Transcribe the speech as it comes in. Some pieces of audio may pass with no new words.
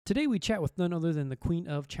Today we chat with none other than the Queen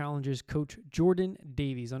of Challenges, Coach Jordan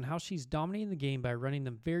Davies, on how she's dominating the game by running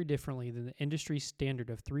them very differently than the industry standard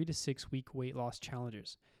of 3 to 6 week weight loss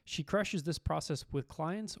challenges. She crushes this process with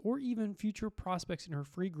clients or even future prospects in her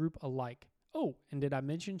free group alike. Oh, and did I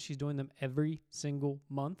mention she's doing them every single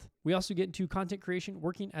month? We also get into content creation,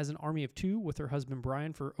 working as an army of two with her husband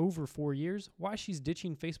Brian for over 4 years, why she's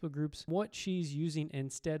ditching Facebook groups, what she's using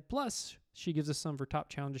instead, plus she gives us some of her top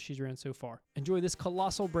challenges she's ran so far. Enjoy this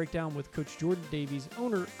colossal breakdown with Coach Jordan Davies,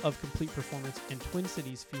 owner of Complete Performance and Twin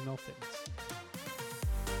Cities Female Fitness.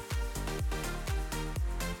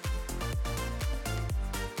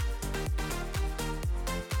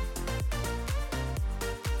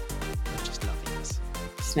 Just nothingness.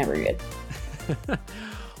 It's never good.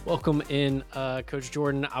 Welcome in, Coach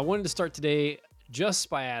Jordan. I wanted to start today just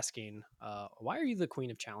by asking, why are you the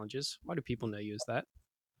Queen of Challenges? Why do people know you as that?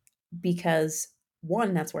 Because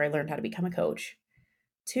one, that's where I learned how to become a coach.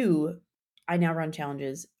 Two, I now run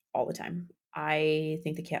challenges all the time. I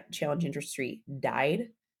think the challenge industry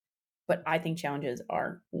died, but I think challenges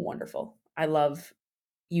are wonderful. I love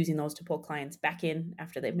using those to pull clients back in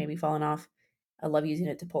after they've maybe fallen off. I love using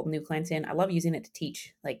it to pull new clients in. I love using it to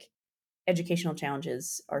teach. Like, educational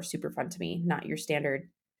challenges are super fun to me, not your standard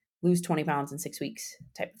lose 20 pounds in 6 weeks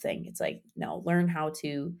type of thing. It's like, no, learn how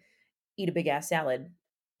to eat a big ass salad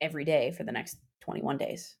every day for the next 21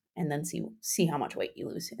 days and then see how much weight you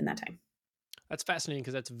lose in that time. That's fascinating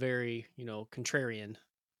because that's very, contrarian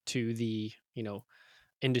to the,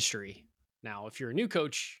 industry. Now, if you're a new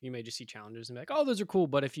coach, you may just see challenges and be like, oh, those are cool.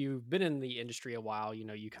 But if you've been in the industry a while,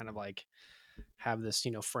 you kind of like have this,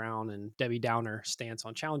 frown and Debbie Downer stance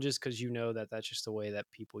on challenges because you know that that's just the way that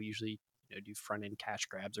people usually, do front end cash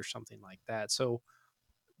grabs or something like that. So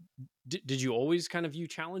did you always kind of view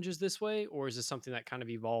challenges this way, or is this something that kind of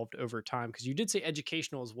evolved over time? Because you did say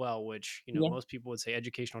educational as well, which, Yeah. most people would say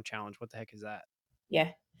educational challenge. What the heck is that?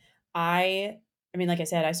 Yeah. I mean, like I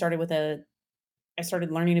said, I started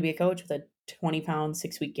learning to be a coach with a 20-pound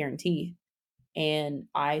 6-week guarantee. And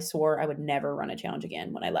I swore I would never run a challenge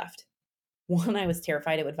again when I left. One, I was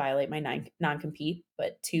terrified it would violate my non-compete,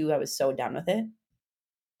 but two, I was so done with it.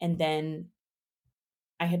 And then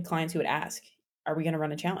I had clients who would ask, are we going to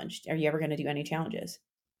run a challenge? Are you ever going to do any challenges?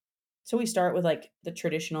 So we start with like the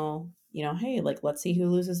traditional, hey, like let's see who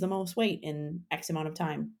loses the most weight in X amount of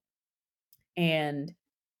time. And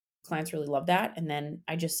clients really love that. And then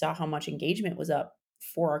I just saw how much engagement was up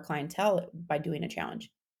for our clientele by doing a challenge.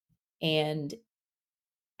 And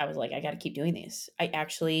I was like, I got to keep doing these.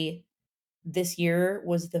 This year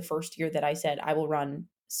was the first year that I said I will run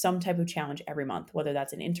some type of challenge every month, whether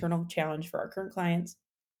that's an internal challenge for our current clients,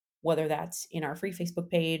 whether that's in our free Facebook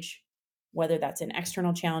page, whether that's an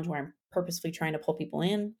external challenge where I'm purposefully trying to pull people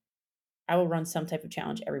in. I will run some type of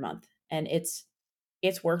challenge every month. And it's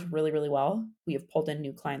worked really, really well. We have pulled in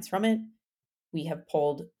new clients from it.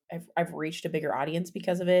 I've reached a bigger audience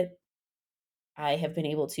because of it. I have been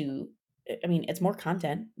able to, I mean, it's more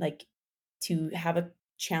content, like to have a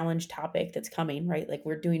challenge topic that's coming, right? Like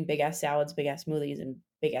we're doing big ass salads, big ass smoothies, and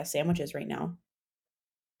big ass sandwiches right now.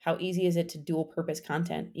 How easy is it to dual purpose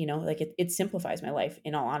content? Like it simplifies my life,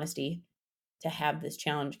 in all honesty, to have this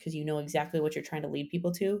challenge because you know exactly what you're trying to lead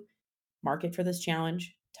people to. Market for this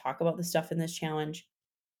challenge, talk about the stuff in this challenge,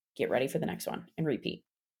 get ready for the next one, and repeat.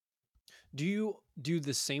 Do you do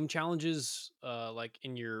the same challenges like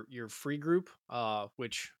in your free group?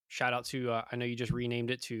 Which shout out to I know you just renamed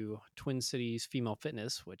it to Twin Cities Female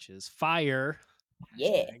Fitness, which is fire. Yeah.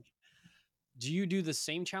 Hashtag. Do you do the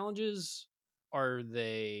same challenges? Are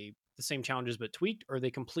they the same challenges but tweaked? Or are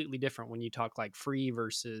they completely different when you talk like free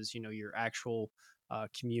versus your actual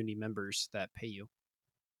community members that pay you?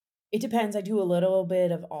 It depends. I do a little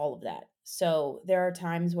bit of all of that. So there are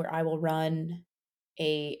times where I will run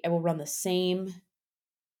the same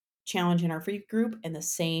challenge in our free group and the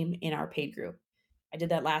same in our paid group. I did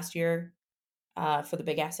that last year for the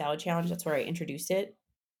Big Ass Salad Challenge. That's where I introduced it.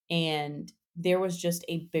 And there was just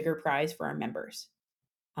a bigger prize for our members.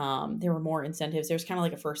 There were more incentives. There's kind of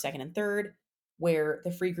like a first, second, and third, where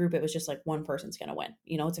the free group, it was just like one person's going to win.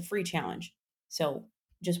 It's a free challenge. So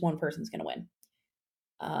just one person's going to win.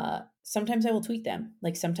 Sometimes I will tweak them.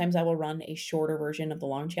 Like sometimes I will run a shorter version of the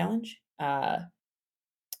long challenge.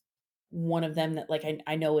 One of them that like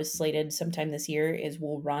I know is slated sometime this year is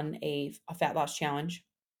we'll run a fat loss challenge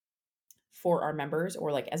for our members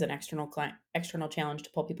or like as an external challenge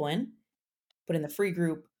to pull people in. But in the free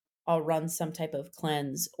group, I'll run some type of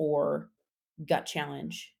cleanse or gut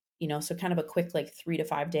challenge, so kind of a quick like 3 to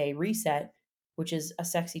 5 day reset, which is a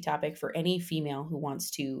sexy topic for any female who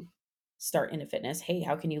wants to start into fitness. Hey,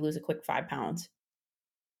 how can you lose a quick 5 pounds?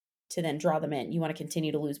 to then draw them in. You want to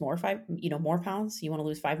continue to lose more pounds? You want to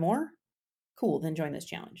lose 5 more? Cool, then join this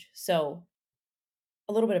challenge. So,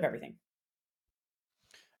 a little bit of everything.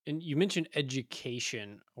 And you mentioned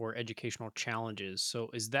education or educational challenges. So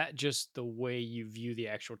is that just the way you view the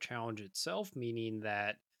actual challenge itself, meaning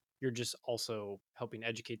that you're just also helping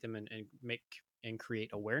educate them and make and create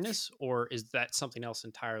awareness? Or is that something else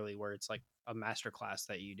entirely where it's like a master class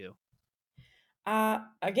that you do?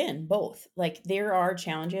 Again, both. Like there are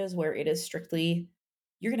challenges where it is strictly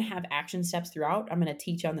you're going to have action steps throughout. I'm going to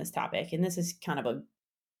teach on this topic, and this is kind of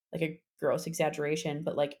a gross exaggeration,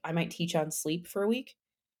 but like I might teach on sleep for a week,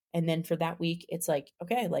 and then for that week, it's like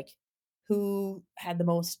okay, like who had the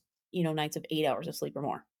most nights of 8 hours of sleep or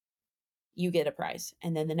more, you get a prize,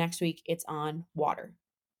 and then the next week it's on water.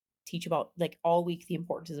 Teach about like all week the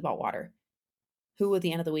importance is about water. Who at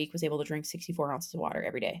the end of the week was able to drink 64 ounces of water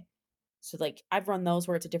every day? So like I've run those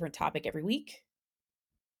where it's a different topic every week.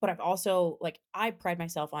 But I've also like I pride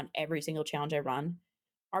myself on every single challenge I run.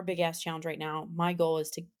 Our big ass challenge right now, my goal is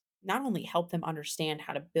to not only help them understand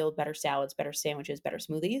how to build better salads, better sandwiches, better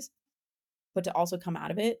smoothies, but to also come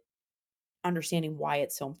out of it understanding why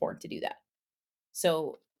it's so important to do that.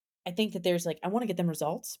 So I think that there's like I want to get them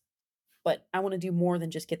results, but I want to do more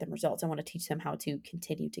than just get them results. I want to teach them how to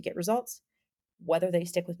continue to get results, whether they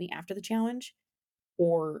stick with me after the challenge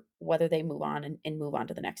or whether they move on and move on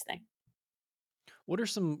to the next thing. What are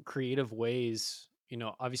some creative ways,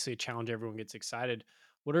 obviously a challenge everyone gets excited.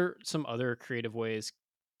 What are some other creative ways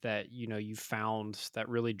that you found that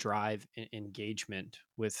really drive engagement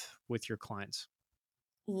with your clients?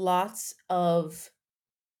 Lots of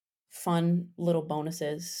fun little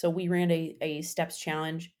bonuses. So we ran a steps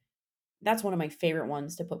challenge. That's one of my favorite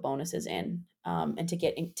ones to put bonuses in, and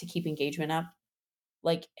to keep engagement up.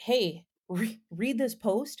 Like, hey, read this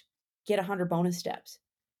post, get 100 bonus steps.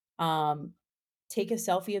 Um, take a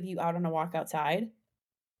selfie of you out on a walk outside,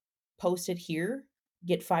 post it here,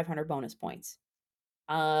 get 500 bonus points.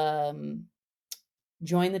 Um,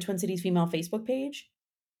 join the Twin Cities Female Facebook page,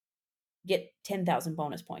 get 10,000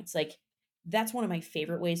 bonus points. Like, that's one of my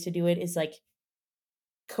favorite ways to do it is like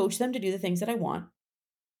coach them to do the things that I want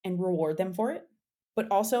and reward them for it, but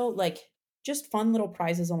also like just fun little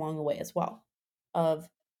prizes along the way as well. Of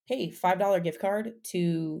hey, $5 gift card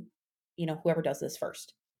to whoever does this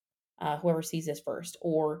first, whoever sees this first,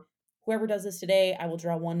 or whoever does this today. I will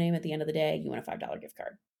draw one name at the end of the day. You win a $5 gift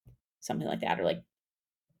card, something like that, or like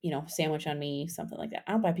sandwich on me, something like that.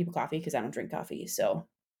 I don't buy people coffee because I don't drink coffee, so no,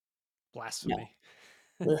 Blasphemy.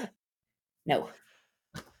 Ugh, no,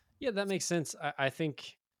 Yeah, that makes sense. I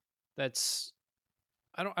think that's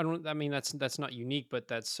I mean that's not unique, but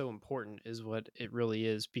that's so important is what it really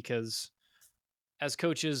is because as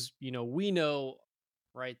coaches, we know,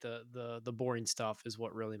 right, the boring stuff is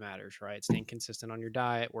what really matters, right? Staying consistent on your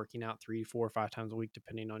diet, working out 3, 4, 5 times a week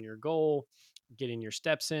depending on your goal, getting your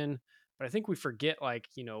steps in. But I think we forget like,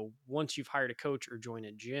 once you've hired a coach or joined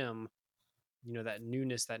a gym, that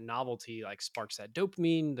newness, that novelty like sparks that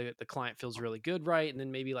dopamine, the client feels really good, right? And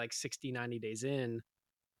then maybe like 60, 90 days in,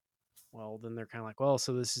 well, then they're kind of like, well,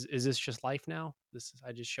 so is this just life now? This is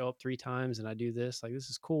I just show up 3 times and I do this. Like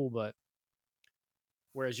this is cool, but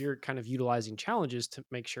whereas you're kind of utilizing challenges to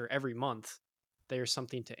make sure every month there's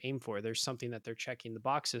something to aim for. There's something that they're checking the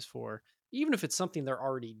boxes for, even if it's something they're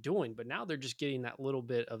already doing. But now they're just getting that little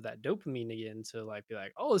bit of that dopamine again to like be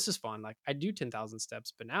like, oh, this is fun. Like I do 10,000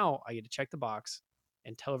 steps, but now I get to check the box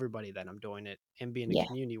and tell everybody that I'm doing it and be in a yeah.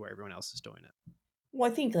 community where everyone else is doing it.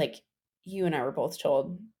 Well, I think like you and I were both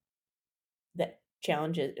told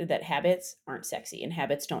that habits aren't sexy and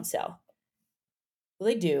habits don't sell. Well,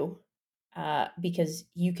 they do, because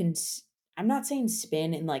you can I'm not saying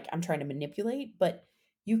spin and, like, I'm trying to manipulate, but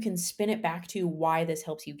you can spin it back to why this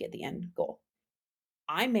helps you get the end goal.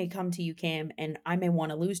 I may come to you, Cam, and I may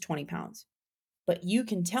wanna lose 20 pounds, but you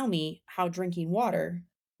can tell me how drinking water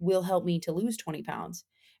will help me to lose 20 pounds,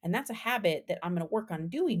 and that's a habit that I'm gonna work on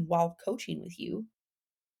doing while coaching with you,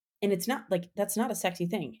 and it's not like that's not a sexy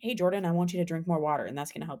thing. "Hey, Jordan, I want you to drink more water, and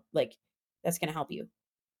that's gonna help you."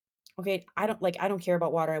 Okay, I don't care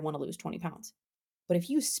about water, I wanna lose 20 pounds. But if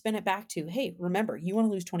you spin it back to, "Hey, remember, you wanna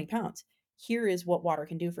lose 20 pounds. Here is what water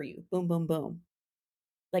can do for you. Boom, boom, boom."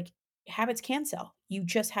 Like, habits can sell. You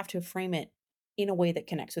just have to frame it in a way that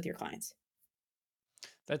connects with your clients.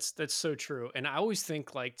 That's so true. And I always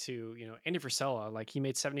think like to, Andy Frisella, like he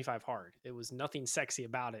made 75 hard. It was nothing sexy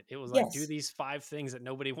about it. It was like do Yes. these 5 things that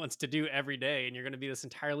nobody wants to do every day and you're going to be this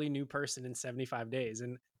entirely new person in 75 days.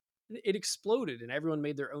 And it exploded and everyone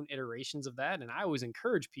made their own iterations of that. And I always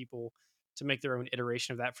encourage people to make their own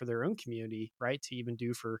iteration of that for their own community, right? To even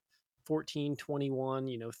do for 14,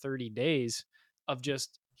 21, 30 days of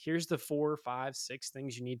just here's the 4, 5, 6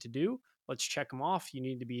 things you need to do. Let's check them off. You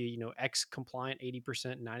need to be, X compliant,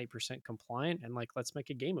 80%, 90% compliant. And like, let's make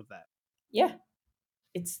a game of that. Yeah.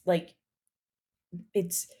 It's like,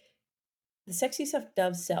 it's the sexy stuff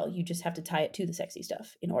does sell. You just have to tie it to the sexy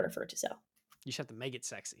stuff in order for it to sell. You just have to make it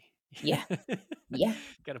sexy. Yeah. Yeah.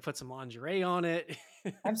 Got to put some lingerie on it.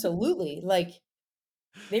 Absolutely. Like,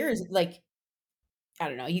 there is like, I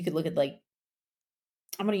don't know, you could look at like,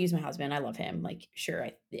 I'm gonna use my husband. I love him. Like, sure,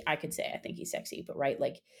 I could say I think he's sexy, but right,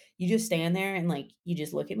 like you just stand there and like you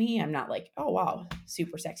just look at me. I'm not like, oh wow,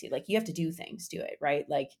 super sexy. Like you have to do things to it, right?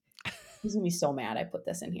 Like he's gonna be so mad I put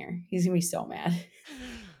this in here. He's gonna be so mad.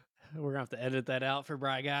 We're gonna have to edit that out for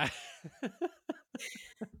Bry Guy.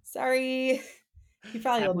 Sorry. He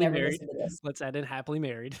probably will Happily never married. listen to this. Let's add in happily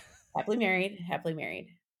married. Happily married, happily married.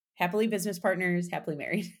 Happily business partners, happily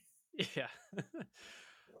married. Yeah.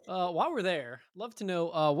 While we're there, love to know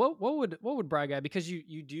what would Bry Guy, because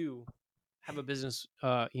you do have a business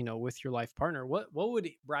with your life partner. What would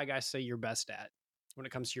Bry Guy say you're best at when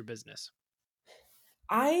it comes to your business?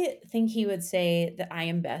 I think he would say that I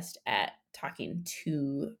am best at talking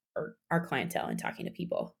to our clientele and talking to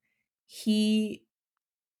people. He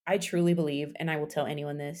I truly believe, and I will tell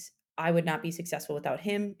anyone this, I would not be successful without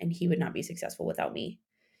him, and he would not be successful without me.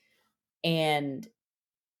 And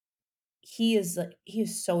he is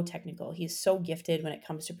so technical. He is so gifted when it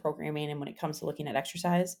comes to programming and when it comes to looking at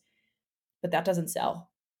exercise, but that doesn't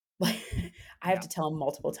sell. Like I have Yeah. to tell him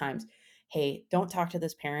multiple times, "Hey, don't talk to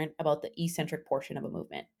this parent about the eccentric portion of a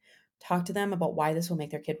movement. Talk to them about why this will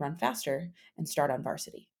make their kid run faster and start on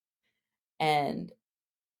varsity." And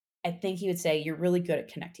I think he would say you're really good at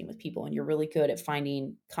connecting with people and you're really good at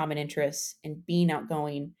finding common interests and being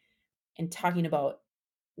outgoing and talking about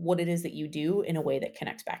what it is that you do in a way that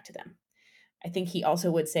connects back to them. I think he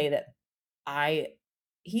also would say that I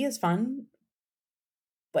he is fun,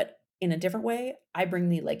 but in a different way, I bring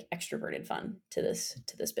the like extroverted fun to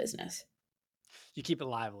this business. You keep it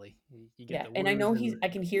lively. You get Yeah, the and I woods know and I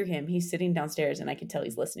can hear him. He's sitting downstairs and I can tell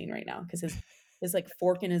he's listening right now because his like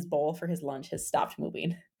fork in his bowl for his lunch has stopped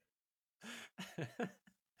moving.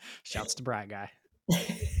 Shouts to Bry Guy.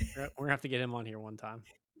 We're gonna have to get him on here one time.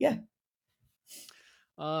 Yeah.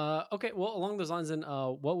 Okay. Well, along those lines, then,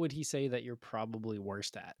 what would he say that you're probably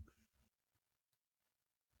worst at?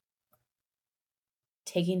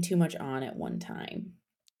 Taking too much on at one time.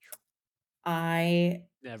 I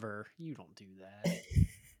Never. You don't do that.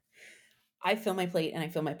 I fill my plate and I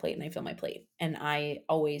fill my plate and I fill my plate and I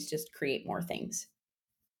always just create more things.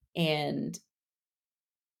 And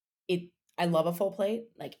it I love a full plate.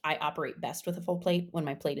 Like I operate best with a full plate. When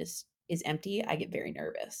my plate is empty, I get very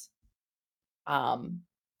nervous. Um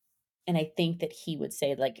and I think that he would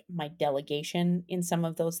say like my delegation in some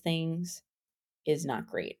of those things is not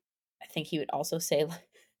great. I think he would also say like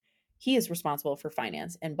he is responsible for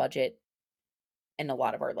finance and budget and a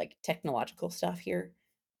lot of our like technological stuff here.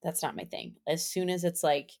 That's not my thing. As soon as it's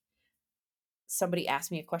like somebody asks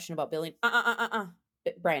me a question about billing,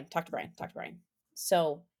 Brian, talk to Brian, talk to Brian.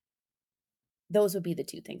 So those would be the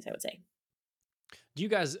two things I would say. Do you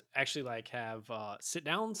guys actually like have sit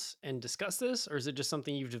downs and discuss this, or is it just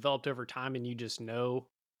something you've developed over time and you just know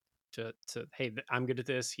to hey, I'm good at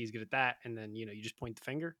this, he's good at that, and then you just point the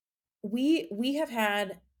finger? We have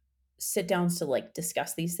had sit downs to like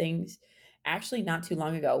discuss these things. Actually, not too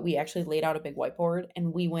long ago, we actually laid out a big whiteboard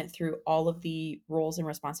and we went through all of the roles and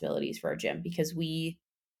responsibilities for our gym because we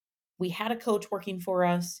had a coach working for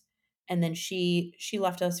us and then she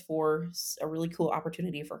left us for a really cool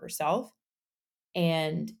opportunity for herself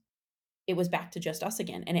and it was back to just us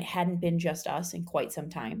again and it hadn't been just us in quite some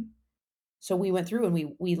time. So we went through and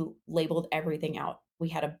we labeled everything out. We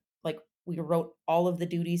had a like we wrote all of the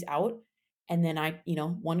duties out and then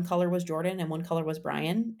one color was Jordan and one color was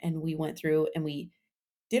Brian and we went through and we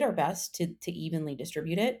did our best to evenly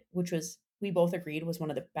distribute it, which was we both agreed was one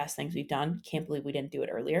of the best things we've done. Can't believe we didn't do it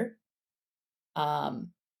earlier. Um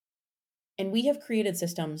and we have created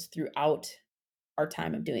systems throughout our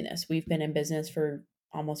time of doing this. We've been in business for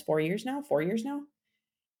almost 4 years now, 4 years now.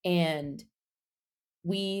 And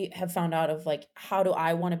we have found out of like how do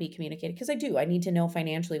I want to be communicated because I need to know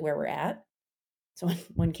financially where we're at. So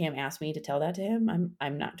when Cam asked me to tell that to him,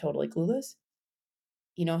 I'm not totally clueless.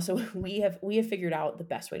 So we have figured out the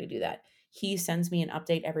best way to do that. He sends me an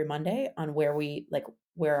update every Monday on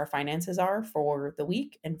where our finances are for the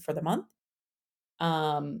week and for the month.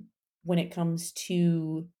 When it comes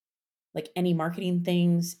to like any marketing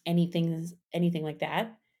things, anything like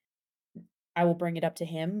that, I will bring it up to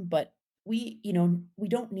him, but we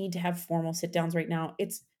don't need to have formal sit downs right now.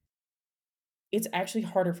 It's actually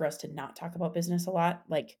harder for us to not talk about business a lot.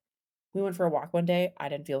 Like We went for a walk one day. I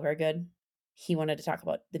didn't feel very good. He wanted to talk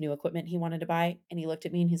about the new equipment he wanted to buy, and he looked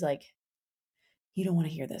at me and he's like, "You don't wanna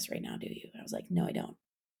hear this right now, do you?" I was like, "No, I don't."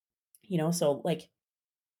 So, like,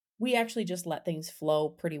 we actually just let things flow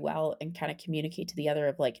pretty well and kinda communicate to the other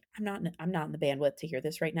of, like, I'm not in the bandwidth to hear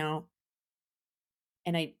this right now,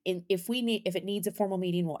 and if it needs a formal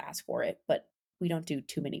meeting, we'll ask for it, but we don't do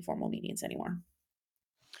too many formal meetings anymore.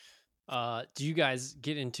 Do you guys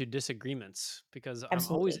get into disagreements? Because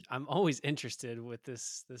Absolutely. I'm always interested with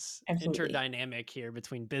this Absolutely. interdynamic here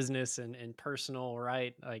between business and personal,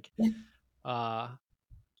 right? Like, Yeah. uh,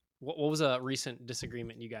 what was a recent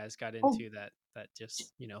disagreement you guys got Oh, into that gy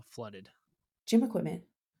just flooded? gym equipment.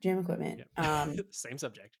 Gym equipment. Yeah, same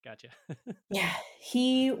subject. Gotcha. Yeah,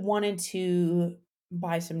 he wanted to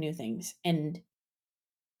buy some new things, and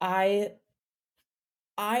I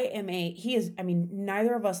I am a he is I mean,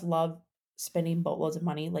 neither of us love spending boatloads of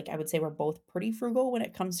money, like, I would say we're both pretty frugal when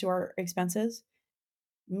it comes to our expenses.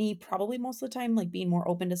 Me, probably most of the time, like, being more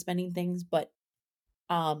open to spending things, but,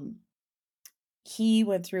 um, he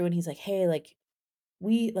went through and he's like, "Hey,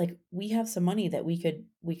 we have some money that we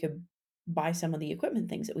could buy some of the equipment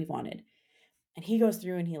things that we've wanted." And he goes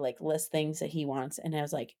through and he, like, lists things that he wants, and I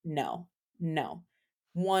was like, "No, no.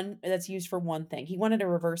 One that's used for one thing." He wanted a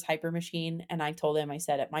reverse hyper machine, and I told him, I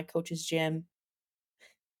said, "At my coach's gym,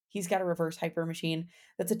 he's got a reverse hyper machine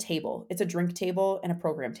that's a table. It's a drink table and a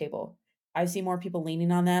program table. I see more people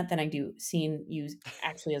leaning on that than I do seeing used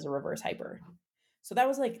actually as a reverse hyper." So that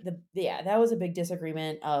was like that was a big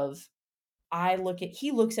disagreement of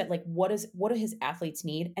he looks at like what do his athletes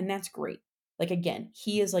need, and that's great. Like again,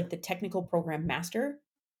 he is like the technical program master.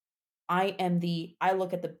 I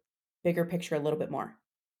look at the bigger picture a little bit more.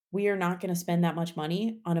 We are not gonna spend that much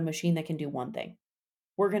money on a machine that can do one thing.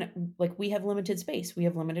 We have limited space, we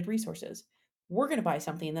have limited resources. We're gonna buy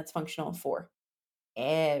something that's functional for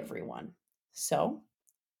everyone. So,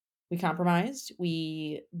 we compromised.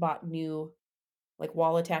 We bought new, like,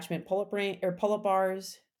 wall attachment pull-up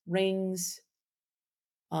bars, rings,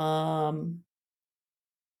 um,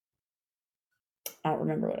 I don't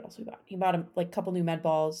remember what else we bought. He bought a like, couple new med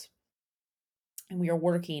balls, and we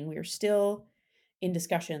are still in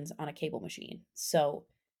discussions on a cable machine. So,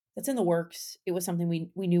 that's in the works. It was something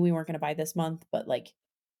we knew we weren't gonna buy this month, but, like,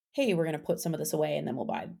 "Hey, we're gonna put some of this away, and then we'll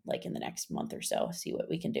buy, like, in the next month or so, see what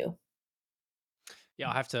we can do." Yeah,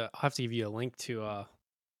 I'll have to give you a link to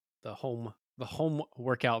the home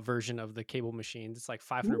workout version of the cable machine. It's like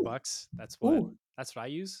Ooh, $500. ooh, That's what I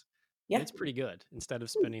use. And yeah. it's pretty good instead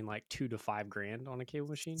of Ooh, spending like 2 to 5 grand on a cable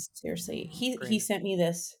machine. seriously. He Granted. sent me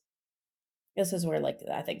this is where, like,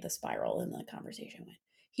 I think the spiral in the conversation went.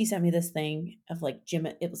 He sent me this thing of, like, gym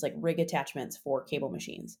it was, like, rig attachments for cable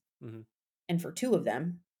machines, Mhm. and for 2 of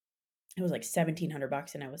them, it was, like, 1,700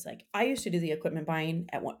 bucks, and I was like I used to do the equipment buying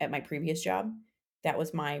at my previous job. That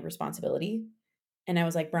was my responsibility, and I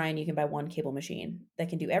was like, "Brian, you can buy 1 cable machine that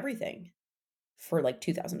can do everything for, like,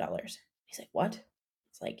 $2,000." He's like, "What?"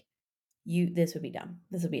 It's like, "You this would be dumb.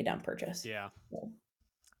 This would be a dumb purchase." Yeah. So,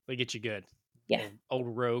 They get you good. yeah.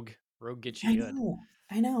 Old Rogue. Rogue gets you I good. know.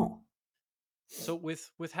 I know. So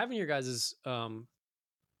with having your guys'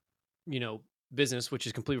 you know, business, which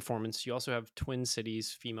is Complete Performance, you also have Twin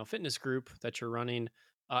Cities Female Fitness Group that you're running.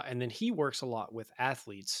 And then he works a lot with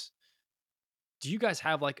athletes. Do you guys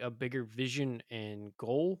have like a bigger vision and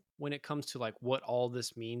goal when it comes to like what all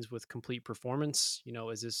this means with Complete Performance? You know,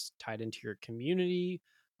 is this tied into your community?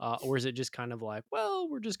 Or is it just kind of like, well,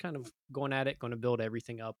 we're just kind of going at it, going to build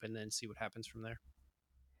everything up and then see what happens from there?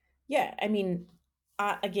 Yeah, I mean,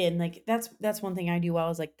 again, like, that's one thing I do well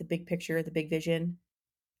is, like, the big picture, the big vision.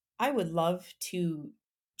 I would love to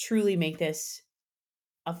truly make this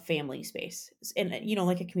a family space and,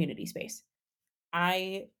 like a community space.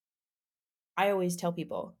 I I always tell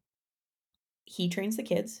people, he trains the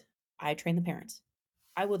kids, I train the parents.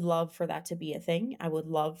 I would love for that to be a thing. I would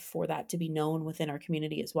love for that to be known within our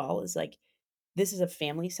community as well, as, like, this is a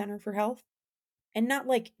family center for health. And not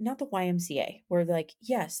the YMCA where like,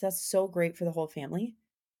 "Yes, that's so great for the whole family.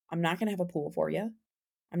 I'm not gonna have a pool for you.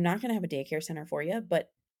 I'm not gonna have a daycare center for you,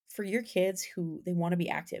 but for your kids who they wanna be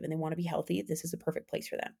active and they wanna be healthy, this is a perfect place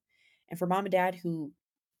for them. And for mom and dad who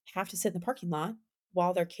have to sit in the parking lot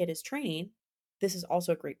while their kid is training, this is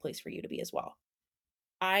also a great place for you to be as well."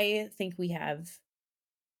 I think we have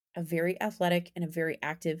a very athletic and a very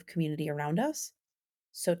active community around us.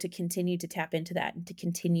 So to continue to tap into that and to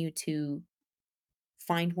continue to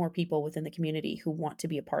find more people within the community who want to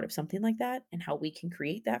be a part of something like that and how we can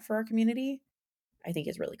create that for our community, I think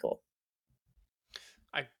is really cool.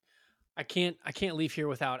 I I can't leave here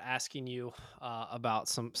without asking you about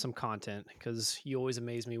some content, because you always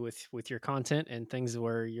amaze me with your content and things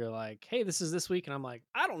where you're like, hey, this is this week, and I'm like,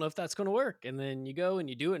 I don't know if that's going to work, and then you go and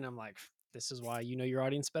you do it, and I'm like, this is why you know your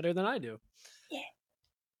audience better than I do. Yeah.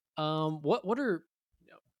 What are, you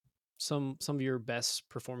know, some of your best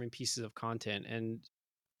performing pieces of content? And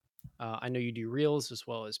I know you do reels as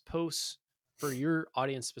well as posts. For your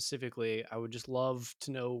audience specifically, I would just love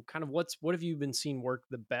to know kind of what have you been seeing work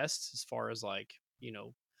the best as far as like,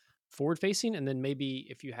 forward facing, and then maybe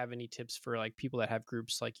if you have any tips for like people that have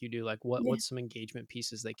groups like you do, like Yeah. what's some engagement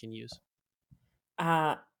pieces they can use.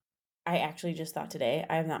 Uh, I actually just thought today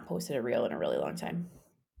I have not posted a reel in a really long time.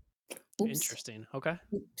 Oops. Interesting. Okay.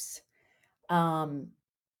 Oops. Um,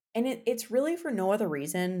 and it's really for no other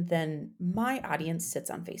reason than my audience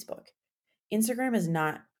sits on Facebook. Instagram is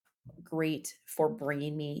not great for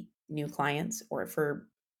bringing me new clients or for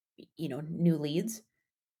new leads.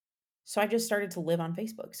 So I just started to live on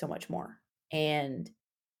Facebook so much more. And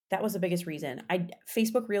that was the biggest reason. I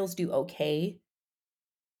Facebook Reels do okay,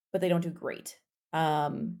 but they don't do great.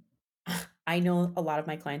 Um, I know a lot of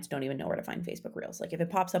my clients don't even know where to find Facebook Reels. Like if it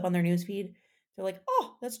pops up on their newsfeed, they're like,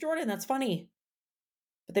 "Oh, that's Jordan. That's funny,"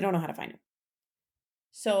 but they don't know how to find it.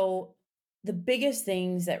 So the biggest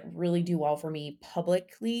things that really do well for me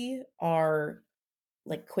publicly are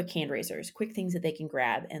like quick hand raisers, quick things that they can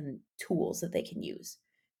grab and tools that they can use.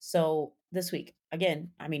 So this week, again,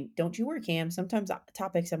 I mean, don't you worry, Cam. Sometimes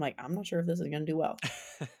topics I'm like, I'm not sure if this is going to do well.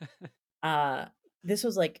 Uh, this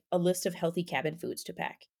was like a list of healthy cabin foods to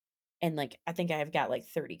pack. And like, I think I've got like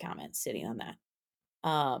 30 comments sitting on that.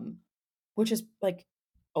 Um, which is like,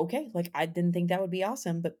 okay, like I didn't think that would be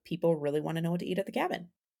awesome, but people really want to know what to eat at the cabin.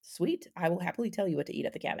 Sweet. I will happily tell you what to eat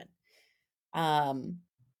at the cabin. Um,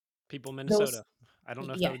 People, those, Minnesota. I don't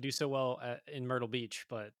know if that yeah, would do so well in Myrtle Beach,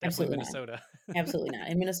 but definitely absolutely not. Minnesota. Absolutely not.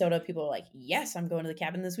 In Minnesota, people are like, "Yes, I'm going to the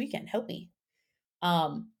cabin this weekend. Help me."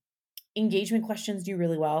 Um, engagement questions do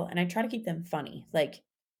really well, and I try to keep them funny. Like,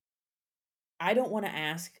 I don't want to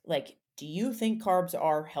ask like, "Do you think carbs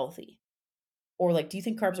are healthy?" Or like, "Do you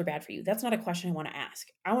think carbs are bad for you?" That's not a question I want to ask.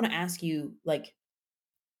 I want to ask you like,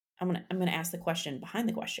 I'm gonna ask the question behind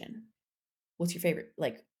the question. What's your favorite?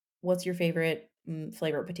 Like, what's your favorite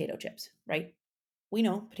flavor of potato chips? Right? We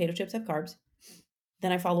know potato chips have carbs.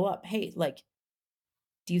 Then I follow up. Hey, like,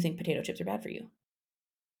 do you think potato chips are bad for you?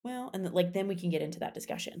 Well, and like then we can get into that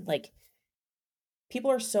discussion. Like people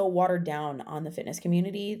are so watered down on the fitness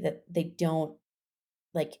community that they don't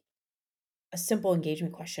like a simple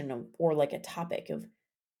engagement question or like a topic of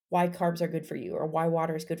why carbs are good for you or why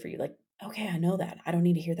water is good for you. Like, okay, I know that. I don't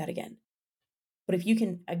need to hear that again. But if you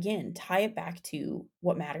can again tie it back to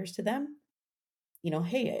what matters to them,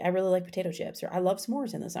 hey, I really like potato chips or I love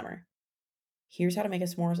s'mores in the summer. Here's how to make a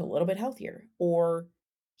s'mores a little bit healthier. Or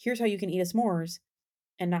here's how you can eat a s'mores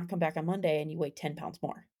and not come back on Monday and you weigh 10 pounds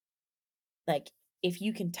more. Like, if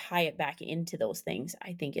you can tie it back into those things,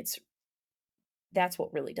 I think that's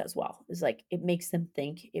what really does well, is like, it makes them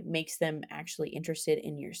think, it makes them actually interested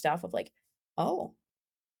in your stuff of like, "Oh,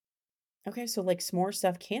 okay, so, like, s'more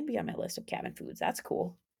stuff can be on my list of cabin foods, that's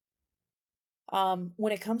cool."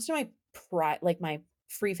 When it comes to my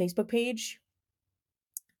free Facebook page,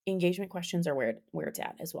 engagement questions are where it's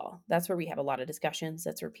at as well. That's where we have a lot of discussions,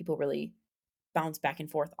 that's where people really bounce back and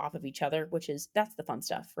forth off of each other, that's the fun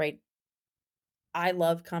stuff, right? I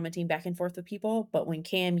love commenting back and forth with people, but when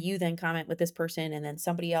Cam, you then comment with this person and then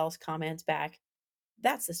somebody else comments back,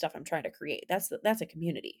 that's the stuff I'm trying to create. That's a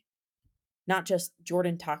community, not just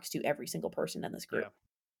Jordan talks to every single person in this Yeah. group.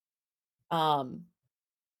 Um,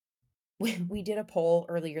 we did a poll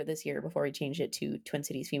earlier this year before we changed it to Twin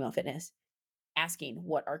Cities Female Fitness, asking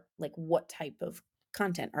what type of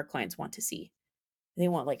content our clients want to see. They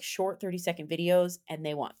want like short 30-second videos and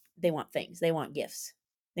they want things. They want gifts.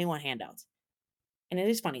 They want handouts. And it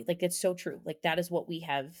is funny. Like it's so true. Like that is what we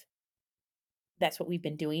have. That's what we've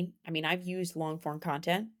been doing. I mean, I've used long form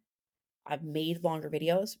content. I've made longer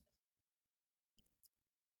videos.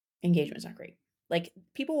 Engagement's not great. Like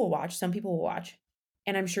people will watch, some people will watch,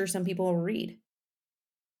 and I'm sure some people will read.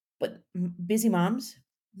 But busy moms,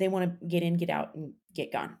 they want to get in, get out, and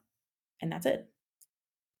get gone. And that's it.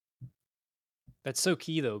 That's so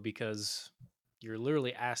key though, because you're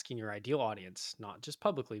literally asking your ideal audience, not just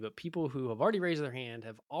publicly, but people who have already raised their hand,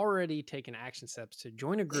 have already taken action steps to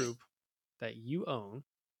join a group that you own.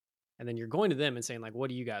 And then you're going to them and saying, like, what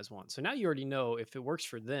do you guys want? So now you already know if it works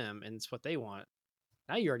for them and it's what they want.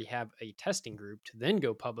 Now you already have a testing group to then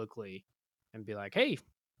go publicly and be like, hey,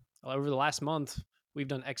 over the last month, we've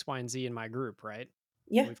done X, Y, and Z in my group, right?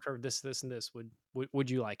 And Yeah. we've covered this, this, and this. Would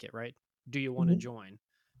you like it, right? Do you want to Mhm. join?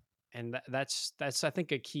 And that's I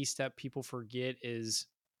think a key step people forget is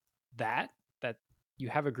that that you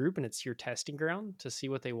have a group and it's your testing ground to see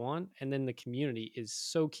what they want, and then the community is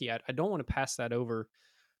so key. I don't want to pass that over,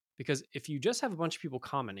 because if you just have a bunch of people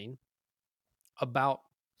commenting about,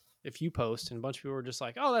 if you post and a bunch of people are just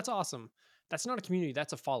like, oh, that's awesome, that's not a community,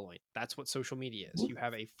 that's a following. That's what social media is. You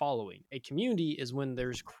have a following. A community is when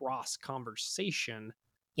there's cross conversation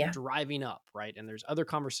Yeah. driving up, right? And there's other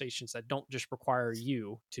conversations that don't just require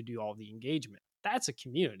you to do all the engagement. That's a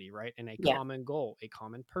community, right? And a Yeah. common goal, a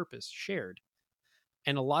common purpose shared.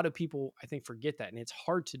 And a lot of people, I think, forget that. And it's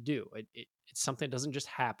hard to do. It's something that doesn't just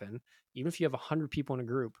happen. Even if you have 100 people in a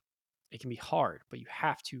group, it can be hard, but you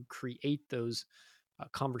have to create those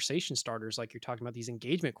conversation starters, like you're talking about, these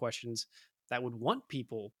engagement questions that would want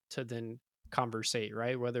people to then conversate,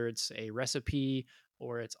 right? Whether it's a recipe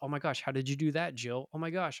or it's, oh my gosh, how did you do that, Jill? Oh my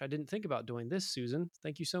gosh, I didn't think about doing this, Susan.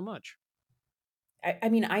 Thank you so much. I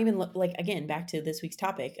mean, I even look like, again, back to this week's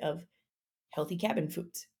topic of healthy cabin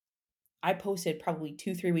foods. I posted probably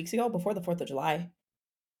 2, 3 weeks ago before the 4th of July.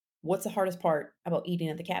 What's the hardest part about eating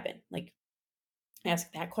at the cabin? Like, I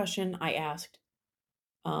asked that question. I asked,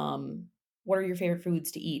 um, what are your favorite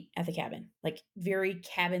foods to eat at the cabin? Like, very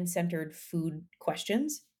cabin centered food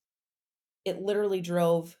questions. It literally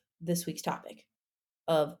drove this week's topic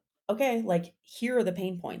of, okay, like, here are the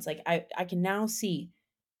pain points. Like, I can now see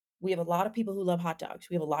we have a lot of people who love hot dogs.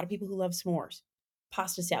 We have a lot of people who love s'mores,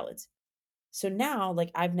 pasta salads. So now,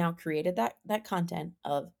 like, I've now created that content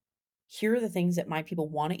of, here are the things that my people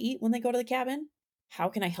want to eat when they go to the cabin. How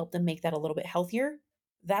can I help them make that a little bit healthier?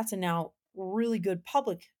 That's a now really good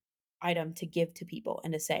public item to give to people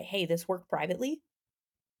and to say, hey, this worked privately.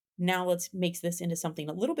 Now let's make this into something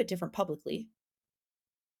a little bit different publicly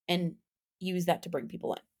and use that to bring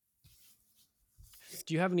people in.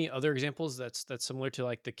 Do you have any other examples that's similar to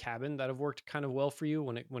like the cabin that have worked kind of well for you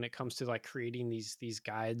when it comes to like creating these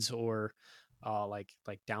guides, or like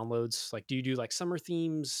downloads? Like, do you do like summer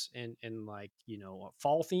themes and like,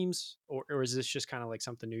 fall themes, or is this just kind of like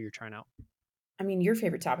something new you're trying out? I mean, your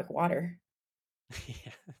favorite topic, water.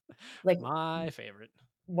 Yeah. Like, My favorite.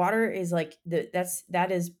 water is like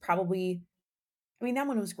that is probably, I mean, that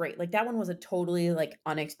one was great. Like, that one was a totally like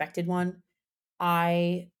unexpected one.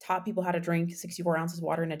 I taught people how to drink 64 ounces of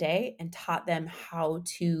water in a day and taught them how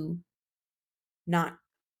to not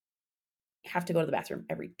have to go to the bathroom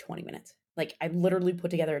every 20 minutes. Like, I literally put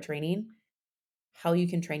together a training how you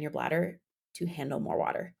can train your bladder to handle more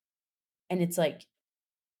water. And it's like,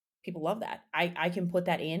 people love that. I can put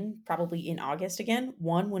that in probably in August again.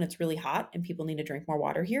 One, when it's really hot and people need to drink more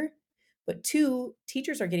water here. But two,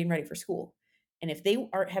 teachers are getting ready for school. And if they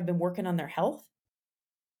have been working on their health,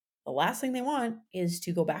 the last thing they want is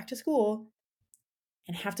to go back to school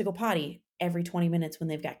and have to go potty every 20 minutes when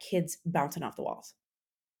they've got kids bouncing off the walls.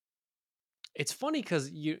 It's funny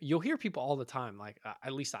because you'll hear people all the time, like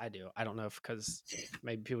at least I do. I don't know if because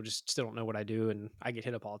maybe people just still don't know what I do, and I get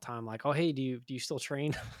hit up all the time, like, oh hey, do you still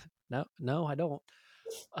train? No, I don't.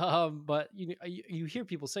 But you hear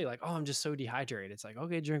people say like, oh, I'm just so dehydrated. It's like,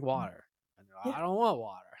 okay, drink water. And they're like, Yeah. I don't want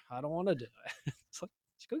water. I don't want to do it. It's like,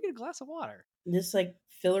 just go get a glass of water. Just like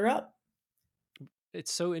fill her up.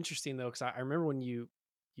 It's so interesting though, because I remember when you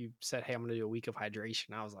said, hey, I'm gonna do a week of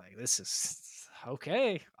hydration. I was like, this is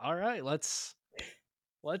okay. All right, let's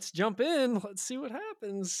jump in. Let's see what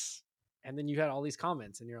happens. And then you had all these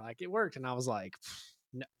comments, and you're like, it worked. And I was like,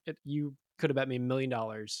 no, you could have bet me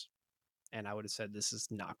 $1,000,000, and I would have said this is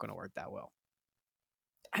not going to work that well.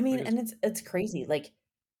 I mean, Because and it's crazy. Like,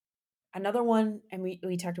 another one, and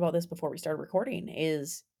we talked about this before we started recording,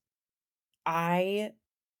 is I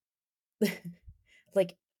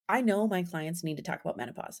like, I know my clients need to talk about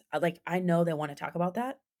menopause. I know they want to talk about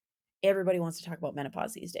that. Everybody wants to talk about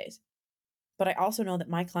menopause these days. But I also know that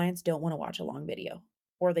my clients don't want to watch a long video,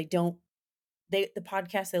 or they don't, the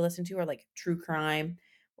podcasts they listen to are like true crime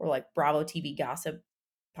or like Bravo TV gossip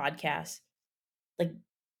podcasts. Like,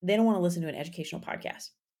 they don't want to listen to an educational podcast.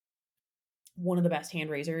 One of the best hand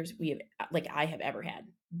raisers I have ever had.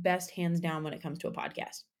 Best hands down when it comes to a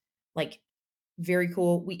podcast. Like, very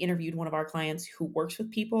cool. We interviewed one of our clients who works with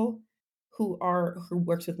people who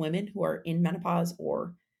works with women who are in menopause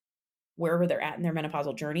or wherever they're at in their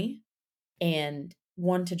menopausal journey, and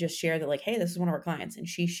one to just share that, like, hey, this is one of our clients, and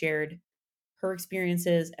she shared her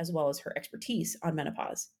experiences as well as her expertise on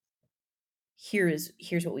menopause. Here's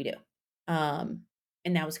what we do. Um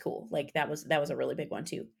and that was cool. Like, that was a really big one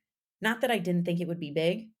too. Not that I didn't think it would be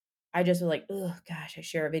big. I just was like, oh gosh, I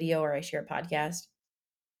share a video or I share a podcast.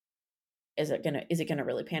 Is it gonna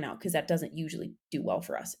really pan out? Because that doesn't usually do well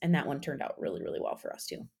for us. And that one turned out really, really well for us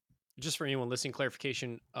too. just for anyone listening,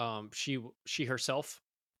 clarification, she herself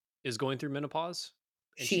is going through menopause,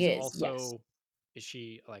 and She she's is, yes. also is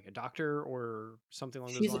she like a doctor or something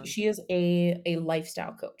along those She's lines? she is a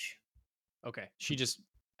lifestyle coach. Okay, she just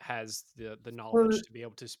has the knowledge Her to be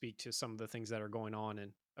able to speak to some of the things that are going on,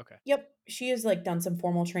 and okay, Yep, she has, like, done some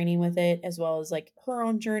formal training with it as well as, like, her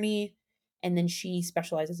own journey, and then she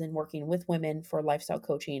specializes in working with women for lifestyle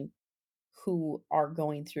coaching who are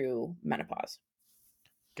going through menopause.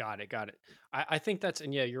 got it, got it. I think that's,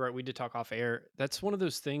 and yeah, you're right. We did talk off air. That's one of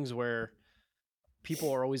those things where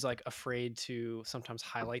people are always like afraid to sometimes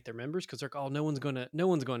highlight their members because they're like, oh, no one's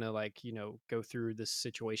gonna like go through this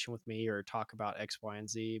situation with me or talk about X, Y, and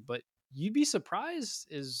Z. But you'd be surprised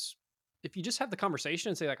is if you just have the conversation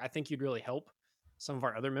and say like, I think you'd really help some of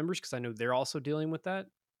our other members because I know they're also dealing with that.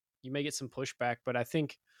 You may get some pushback, but I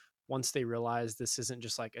think once they realize this isn't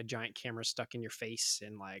just like a giant camera stuck in your face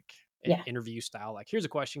and like an Yeah, interview style, like here's a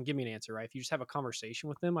question, give me an answer, right? If you just have a conversation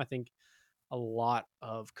with them, I think a lot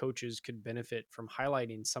of coaches could benefit from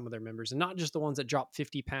highlighting some of their members and not just the ones that drop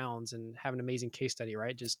 50 pounds and have an amazing case study,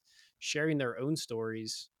 right? Just sharing their own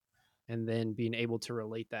stories and then being able to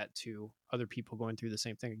relate that to other people going through the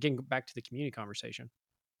same thing. Again, back to the community conversation.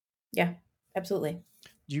 yeah, absolutely.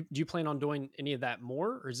 Do you plan on doing any of that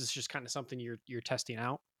more, or is this just kind of something you're testing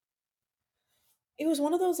out? It was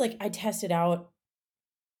one of those, like, I tested out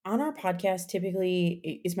on our podcast,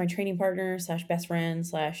 typically, is my training partner slash best friend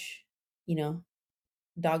slash, you know,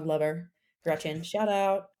 dog lover, Gretchen, shout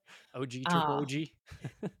out. OG, triple Uh,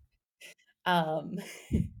 OG. um,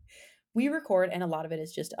 we record and a lot of it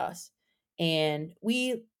is just us, and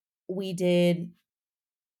we did,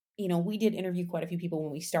 we did interview quite a few people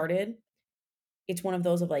when we started. It's one of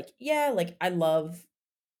those of, like, yeah, like, I'm,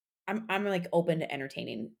 like, open to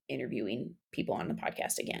entertaining interviewing people on the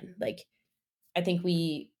podcast again. Like, I think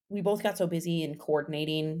we both got so busy in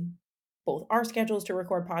coordinating both our schedules to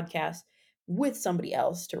record podcasts with somebody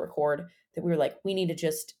else to record that we were like, "We need to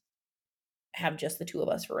just have just the 2 of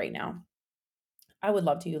us for right now." I would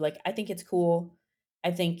love to, like, I think it's cool.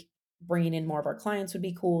 I think bringing in more of our clients would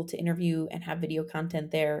be cool to interview and have video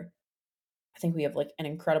content there. I think we have, like, an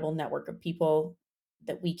incredible network of people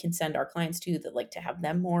that we can send our clients to that like to have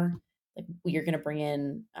them more. Like, we are gonna bring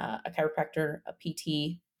in, a chiropractor, a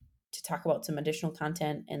PT to talk about some additional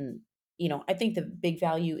content, and, I think the big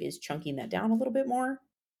value is chunking that down a little bit more,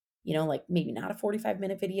 like, maybe not a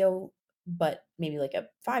 45-minute video, but maybe, like, a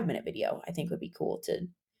 5-minute video, I think would be cool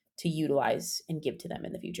to utilize and give to them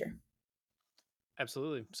in the future.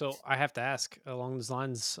 Absolutely. So I have to ask along those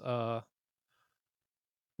lines,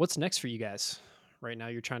 what's next for you guys right now?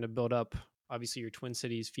 You're trying to build up, obviously, your Twin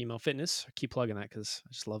Cities female fitness. I keep plugging that because I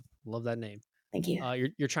just love that name. Thank you.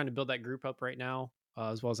 You're trying to build that group up right now,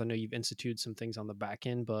 as well as I know you've instituted some things on the back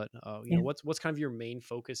end. But Yeah. what's kind of your main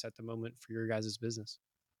focus at the moment for your guys' business?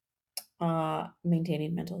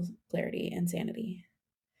 Maintaining mental clarity and sanity.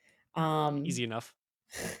 Um Easy enough.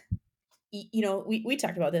 we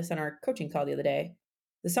talked about this on our coaching call the other day.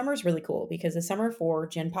 The summer is really cool because the summer for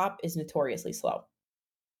Gen Pop is notoriously slow.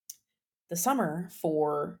 The summer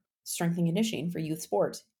for strength and conditioning for youth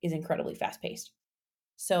sports is incredibly fast paced.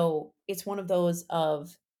 So it's one of those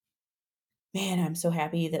of, man, I'm so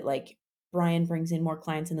happy that, like, Brian brings in more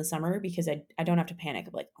clients in the summer because I don't have to panic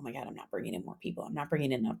of like, oh my God, I'm not bringing in more people. I'm not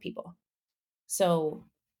bringing in enough people. So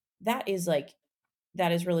that is like,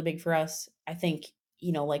 that is really big for us. I think,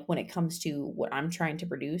 like, when it comes to what I'm trying to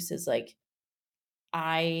produce is like,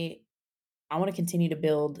 I I want to continue to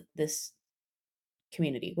build this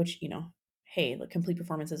community, which, hey, like, Complete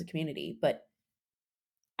Performance is a community, but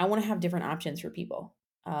I want to have different options for people.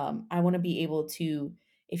 I want to be able to,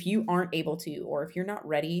 if you aren't able to, or if you're not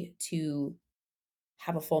ready to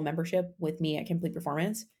have a full membership with me at Complete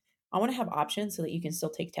Performance, I want to have options so that you can still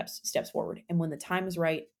take steps forward. And when the time is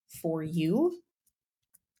right for you,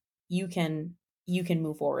 you can you can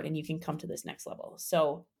move forward and you can come to this next level.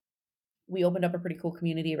 So we opened up a pretty cool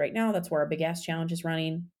community right now. That's where our big ass challenge is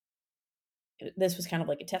running. This was kind of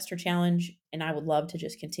like a tester challenge, and I would love to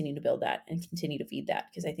just continue to build that and continue to feed that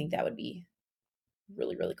because I think that would be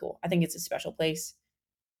really, really cool. I think it's a special place.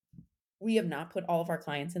 We have not put all of our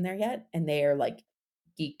clients in there yet, and they are like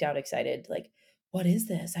geeked out, excited, like, what is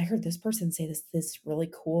this? I heard this person say this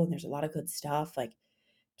really cool, and there's a lot of good stuff. Like,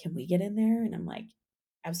 can we get in there? And I'm like,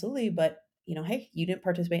 absolutely, but hey, you didn't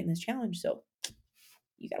participate in this challenge, so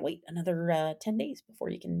you gotta wait another 10 days before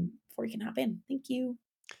you can hop in. Thank you.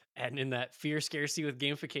 Adding in that fear scarcity with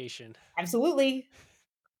gamification. Absolutely.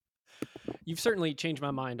 You've certainly changed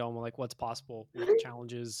my mind on like what's possible with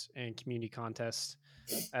challenges and community contests,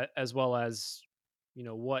 as well as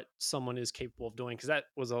what someone is capable of doing. Because that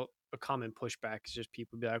was a common pushback is just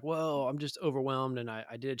people be like, well, I'm just overwhelmed and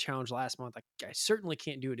I did a challenge last month. I certainly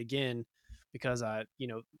can't do it again because I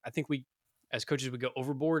think we as coaches we go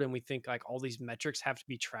overboard and we think like all these metrics have to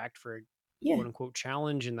be tracked for a Yeah. quote unquote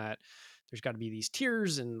challenge and that there's got to be these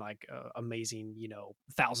tiers and like amazing,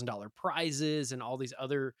 $1,000 prizes and all these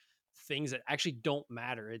other things that actually don't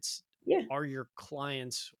matter. It's Yeah. are your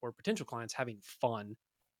clients or potential clients having fun?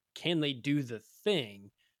 Can they do the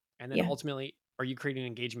thing? And then Yeah. ultimately, are you creating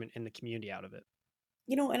engagement in the community out of it?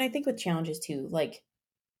 And I think with challenges too, like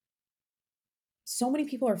so many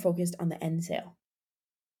people are focused on the end sale.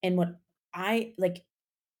 And what I like,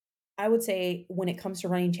 I would say when it comes to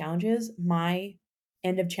running challenges, my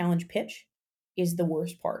end of challenge pitch is the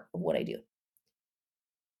worst part of what I do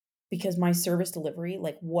because my service delivery,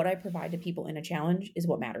 like what I provide to people in a challenge, is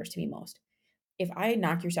what matters to me most. If I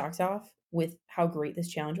knock your socks off with how great this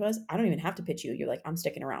challenge was, I don't even have to pitch you. You're like, I'm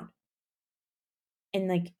sticking around. And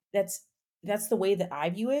like that's the way that I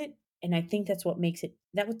view it. And I think that's what makes it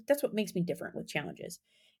that's what makes me different with challenges.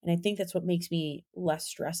 And I think that's what makes me less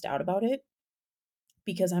stressed out about it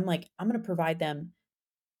because I'm like, I'm gonna provide them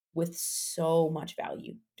with so much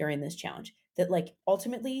value during this challenge that like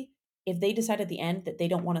ultimately if they decide at the end that they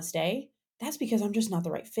don't want to stay, that's because I'm just not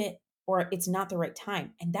the right fit or it's not the right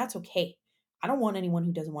time and that's okay. I don't want anyone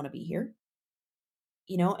who doesn't want to be here,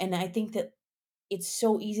 and I think that it's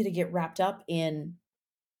so easy to get wrapped up in,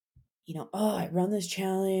 oh, I run this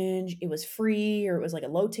challenge, it was free or it was like a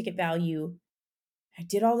low ticket value. I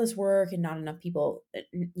did all this work and not enough people,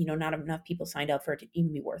 not enough people signed up for it to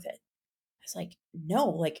even be worth it. It's like, no,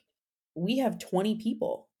 like we have 20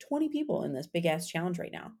 people in this big ass challenge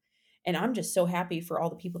right now. And I'm just so happy for all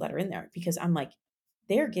the people that are in there because I'm like,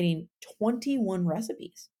 they're getting 21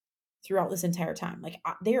 recipes throughout this entire time. Like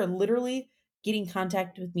they are literally getting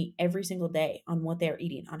contact with me every single day on what they're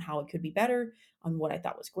eating, on how it could be better, on what I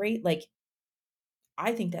thought was great. Like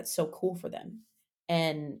I think that's so cool for them.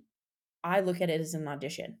 And I look at it as an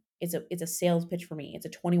audition. It's a sales pitch for me. It's a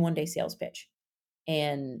 21-day sales pitch.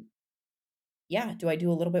 And yeah, do I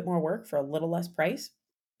do a little bit more work for a little less price?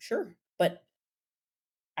 Sure. But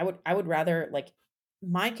I would rather like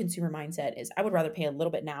my consumer mindset is I would rather pay a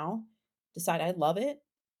little bit now, decide I love it,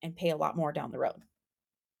 and pay a lot more down the road.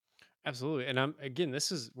 Absolutely. And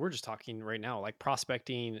we're just talking right now, like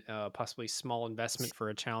prospecting, possibly small investment for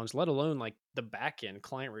a challenge, let alone like the back end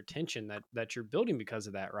client retention that you're building because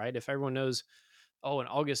of that, right? If everyone knows, oh, in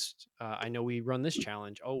August, I know we run this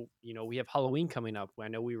challenge. Oh, we have Halloween coming up. I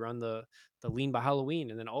know we run the lean by Halloween.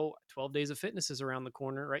 And then, 12 days of fitness is around the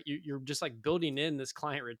corner, right? You're just like building in this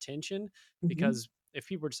client retention Mhm. because if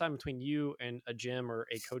people are deciding between you and a gym or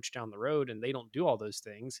a coach down the road and they don't do all those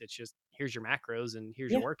things, it's just here's your macros and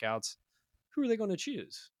here's your Yeah, workouts. Who are they going to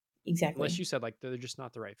choose? Unless exactly. you said like they're just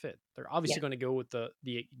not the right fit. They're Yeah. obviously going to go with the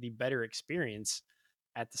better experience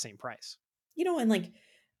at the same price. And like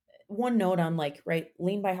one note on like, right,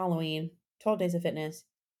 lean by Halloween, 12 days of fitness,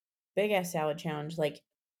 big ass salad challenge. Like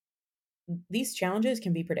these challenges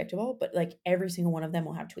can be predictable, but like every single one of them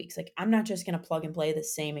will have tweaks. Like I'm not just going to plug and play the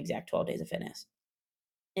same exact 12 days of fitness.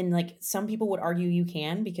 And like some people would argue you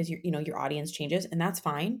can because your audience changes and that's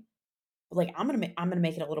fine. But like I'm going to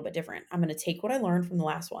make it a little bit different. I'm going to take what I learned from the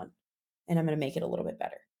last one and I'm going to make it a little bit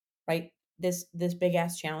better. Right? This big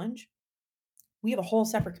ass challenge, we have a whole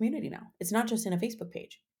separate community now. It's not just in a Facebook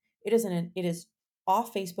page. It is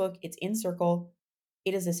off Facebook, it's in Circle.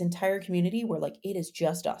 It is this entire community where like it is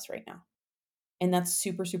just us right now. And that's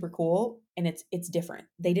super super cool and it's different.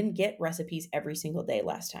 They didn't get recipes every single day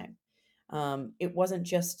last time. It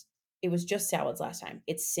was just salads last time.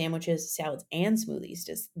 It's sandwiches, salads and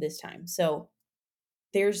smoothies this time. So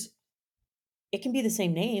there's it can be the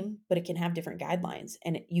same name, but it can have different guidelines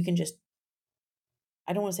and you can just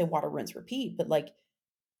I don't want to say water rinse repeat, but like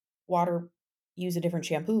water use a different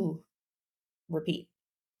shampoo repeat.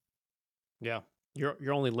 Yeah.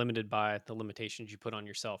 You're only limited by the limitations you put on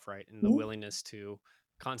yourself, right? And the Mhm. willingness to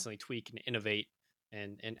constantly tweak and innovate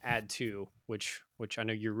and add to, which I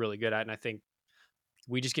know you're really good at. And I think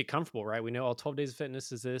we just get comfortable, right? We know all 12 days of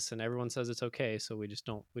fitness is this and everyone says it's okay. So we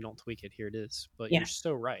don't tweak it. Here it is. But Yeah. you're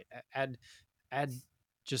so right. Add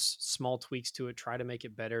just small tweaks to it, try to make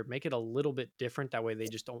it better, make it a little bit different. That way they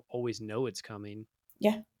just don't always know it's coming.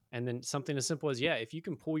 Yeah. And then something as simple as, yeah, if you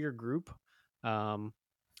can pull your group um,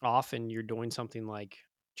 off and you're doing something like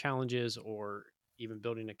challenges or even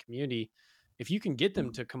building a community, if you can get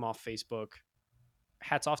them to come off Facebook,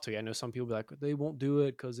 hats off to you. I know some people be like, they won't do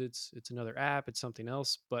it because it's another app, it's something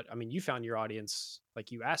else. But I mean, you found your audience,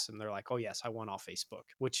 like you asked them, they're like, oh yes, I want off Facebook,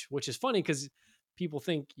 which is funny because people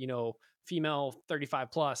think, female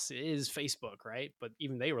 35 plus is Facebook, right? But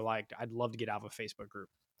even they were like, I'd love to get out of a Facebook group.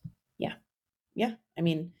 Yeah. Yeah. I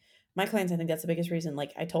mean, my clients, I think that's the biggest reason.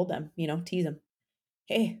 Like I told them, tease them,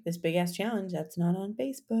 hey, this big ass challenge, that's not on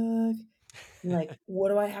Facebook. I'm like, what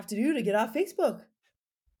do I have to do to get off Facebook?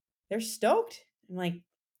 They're stoked. I'm like,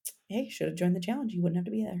 hey, should have joined the challenge. You wouldn't have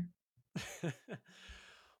to be there.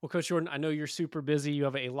 Well, Coach Jordan, I know you're super busy. You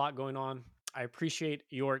have a lot going on. I appreciate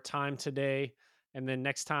your time today. And then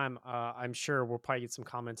next time, I'm sure we'll probably get some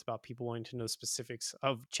comments about people wanting to know specifics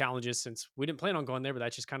of challenges since we didn't plan on going there, but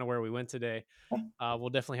that's just kind of where we went today. Yeah, We'll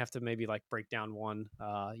definitely have to maybe like break down one,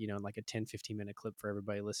 in like a 10, 15-minute clip for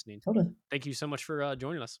everybody listening. totally. Thank you so much for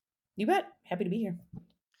joining us. You bet. Happy to be here.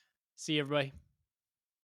 See you, everybody.